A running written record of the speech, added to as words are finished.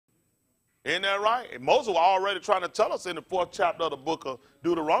Isn't that right? And Moses was already trying to tell us in the 4th chapter of the book of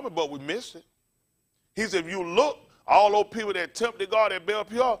Deuteronomy, but we missed it. He said, if you look, all those people that tempted God at Baal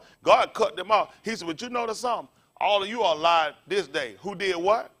Peor, God cut them off. He said, but you notice something? All of you are alive this day. Who did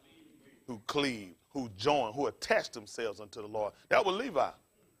what? Who cleaved, who joined, who attached themselves unto the Lord. That was Levi.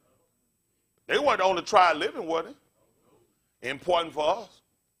 They weren't the only tribe living, were they? Important for us.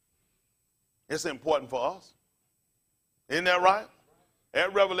 It's important for us. Isn't that right?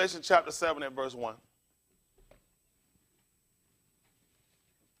 At Revelation chapter 7 at verse 1.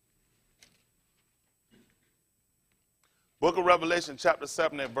 Book of Revelation chapter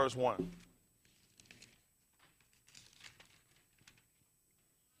 7 at verse 1.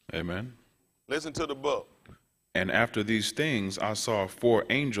 Amen. Listen to the book. And after these things I saw 4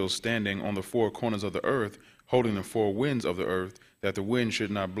 angels standing on the 4 corners of the earth, holding the 4 winds of the earth, that the wind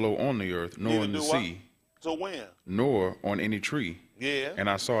should not blow on the earth, nor in the sea, so when? Nor on any tree. Yeah. And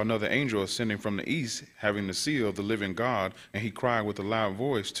I saw another angel ascending from the east, having the seal of the living God, and he cried with a loud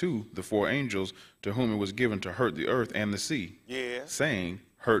voice to the 4 angels, to whom it was given to hurt the earth and the sea, saying,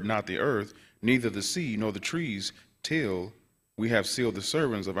 hurt not the earth, neither the sea nor the trees, till we have sealed the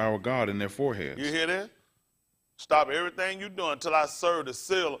servants of our God in their foreheads. You hear that? Stop everything you're doing until I serve the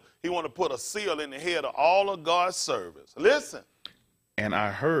seal. He want to put a seal in the head of all of God's servants. Listen. And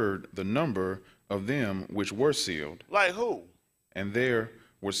I heard the number of them which were sealed. Like who? And there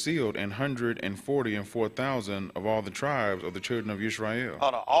were sealed 144,000 of all the tribes of the children of Israel.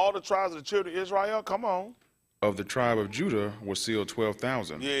 Out of all the tribes of the children of Israel? Come on. Of the tribe of Judah were sealed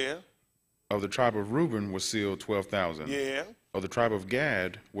 12,000. Yeah. Of the tribe of Reuben was sealed 12,000. Yeah. Of the tribe of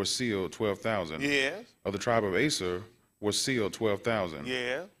Gad was sealed 12,000. Yes. Of the tribe of Aser was sealed 12,000.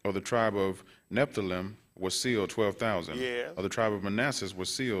 Yeah. Of the tribe of Nephthalim was sealed 12,000. Yeah. Of the tribe of Manasseh was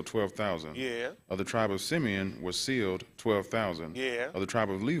sealed 12,000. Yeah. Of the tribe of Simeon was sealed 12,000. Yeah. Of the tribe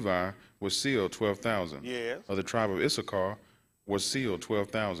of Levi was sealed 12,000. Yes. Of the tribe of Issachar was sealed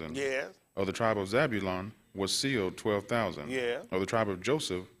 12,000. Yes. Of the tribe of Zabulon was sealed 12,000. Yeah. Of the tribe of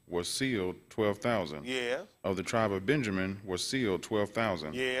Joseph was sealed 12,000. Yeah. Of the tribe of Benjamin was sealed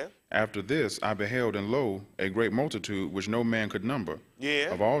 12,000. Yeah. After this I beheld, and lo, a great multitude which no man could number,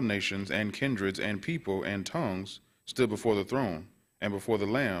 of all nations and kindreds and people and tongues, stood before the throne and before the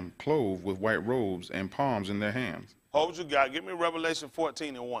Lamb, clothed with white robes and palms in their hands. Hold you got. Give me Revelation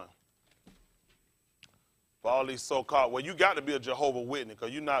 14 and 1. For all these so-called, well, you got to be a Jehovah Witness,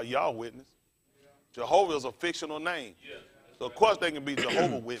 because you're not y'all witness. Jehovah is a fictional name. So of course they can be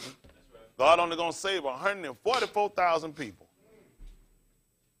Jehovah Witness. God only going to save 144,000 people.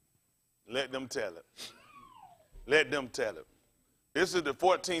 Let them tell it. Let them tell it. This is the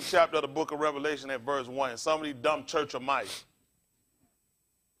 14th chapter of the book of Revelation at verse 1. Some of these dumb church of mice.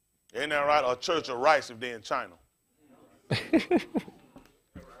 Ain't that right? Or church of rice if they're in China. Isn't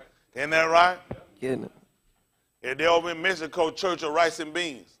that right? Yeah. If they're over in Mexico, church of rice and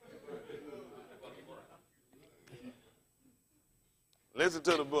beans. Listen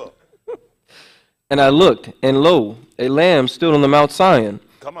to the book. And I looked, and lo, a lamb stood on the Mount Zion,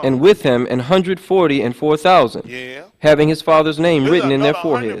 and with him 144,000, having his father's name written in their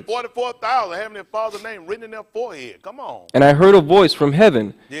foreheads. 144,000 having their father's name written in their forehead. Come on. And I heard a voice from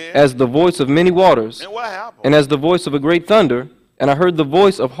heaven, as the voice of many waters, and what happened? And as the voice of a great thunder. And I heard the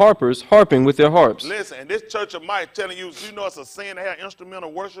voice of harpers harping with their harps. Listen, and this church of might telling you, you know it's a sin to have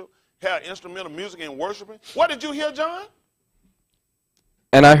instrumental worship, have instrumental music and worshiping. What did you hear, John?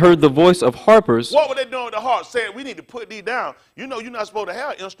 And I heard the voice of harpers. What were they doing with the harp? Saying, we need to put these down. You know you're not supposed to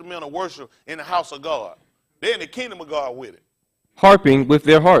have instrumental worship in the house of God. They're in the kingdom of God with it. Harping with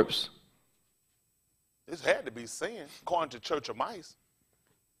their harps. This had to be sin, according to church of mice.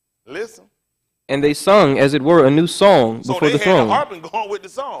 Listen. And they sung, as it were, a new song before the throne. So they had the harping going with the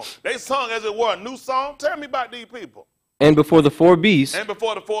song. They sung, as it were, a new song. Tell me about these people. And before the 4 beasts, and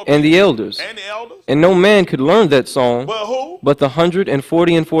the elders, and no man could learn that song, but who? But the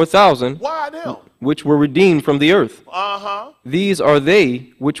 144,000, why them? Which were redeemed from the earth. These are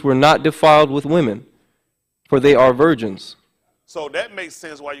they which were not defiled with women, for they are virgins. So that makes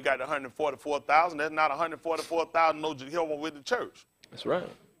sense why you got the 144,000. That's not 144,000 no Jehovah with the church. That's right.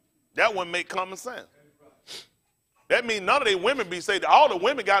 That wouldn't make common sense. That means none of the women be saved. All the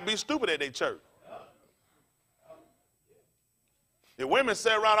women got to be stupid at their church. The women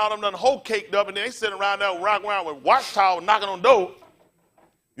sit around all them done whole caked up, and then they sit around there rocking around with watchtower knocking on the door.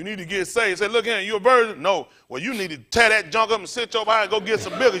 You need to get saved. Say, look here, you a virgin? No. Well, you need to tear that junk up and sit your behind and go get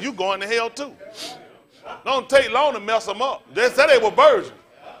some bigger. You going to hell too. Don't take long to mess them up. They said they were virgins.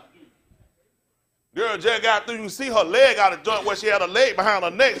 Girl just got through. You can see her leg out of joint where she had a leg behind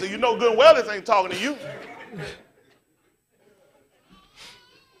her neck, so you know good and well this ain't talking to you.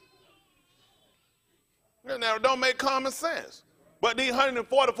 Now, it don't make common sense. But these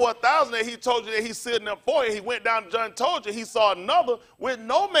 144,000 that he told you that he's sitting up for, and he went down to John told you he saw another which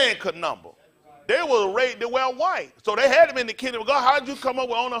no man could number. They were raised to wear white. So they had him in the kingdom of God. How did you come up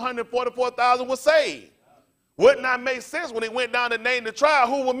with only 144,000 was saved? Wouldn't that make sense when he went down to name the tribe?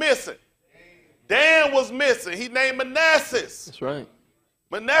 Who was missing? Dan was missing. He named Manasseh. That's right.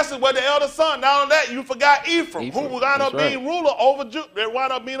 Manasseh was the elder son. Not only that, you forgot Ephraim. Who wound up being ruler over Judah. They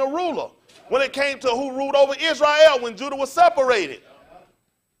wound up being a ruler when it came to who ruled over Israel when Judah was separated.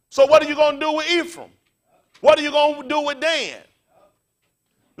 So what are you going to do with Ephraim? What are you going to do with Dan?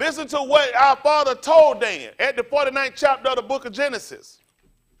 Listen to what our father told Dan at the 49th chapter of the book of Genesis.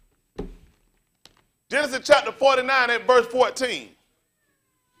 Genesis chapter 49 at verse 14.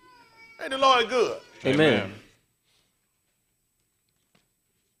 Ain't the Lord good? Amen.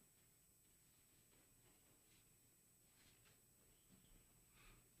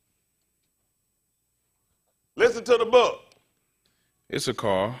 Listen to the book.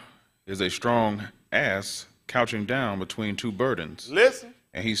 Issachar is a strong ass couching down between two burdens. Listen.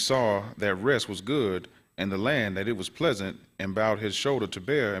 And he saw that rest was good, and the land that it was pleasant, and bowed his shoulder to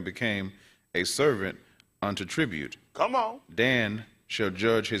bear, and became a servant unto tribute. Come on. Dan shall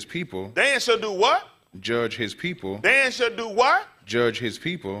judge his people. Dan shall do what? Judge his people. Dan shall do what? Judge his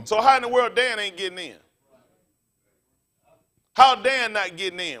people. So how in the world Dan ain't getting in? How Dan not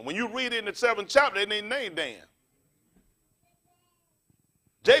getting in? When you read it in the 7th chapter, they didn't name Dan.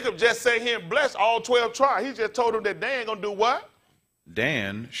 Jacob just sat here and blessed all 12 tribes. He just told them that Dan gonna do what?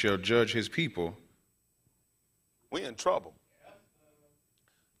 Dan shall judge his people. We in trouble.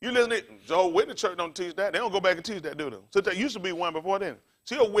 You listen to Jehovah's Witness church don't teach that. They don't go back and teach that, do they? So there used to be one before then.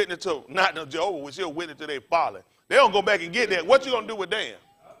 She'll witness to, not the Jehovah, she'll witness to their folly. They don't go back and get that. What you gonna do with Dan?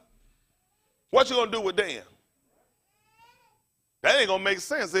 What you gonna do with Dan? That ain't gonna make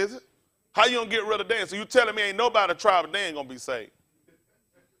sense, is it? How you gonna get rid of Dan? So you telling me ain't nobody tribe of Dan gonna be saved?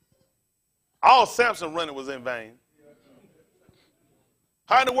 All Samson running was in vain.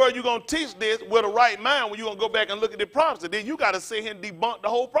 How in the world you going to teach this with a right mind when you going to go back and look at the prophecy? Then you got to sit here and debunk the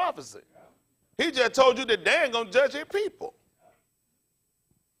whole prophecy. He just told you that Dan going to judge his people.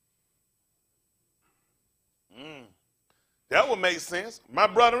 That would make sense. My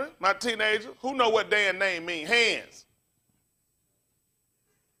brethren, my teenagers, who know what Dan's name means? Hands.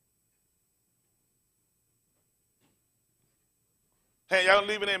 Hey, y'all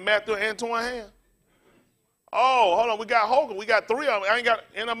leaving in Matthew and Antoine hand? Oh, hold on. We got Hogan. We got 3 of them. I ain't got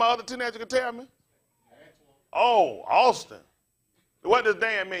any of my other teenagers can tell me. Oh, Austin. What does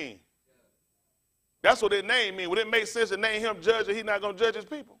Dan mean? That's what his name means. Would it make sense to name him judge and he's not going to judge his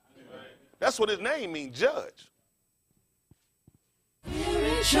people? That's what his name means, judge.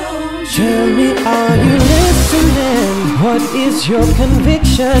 Tell me, are you listening? What is your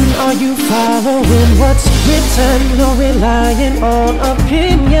conviction? Are you following what's written or relying on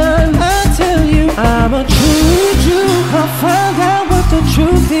opinion? I tell you, I'm a true Jew. I found out what the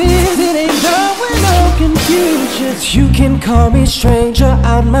truth is. It ain't done with no confusion. You can call me stranger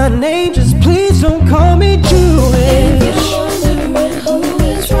out my name, just please don't call me Jewish.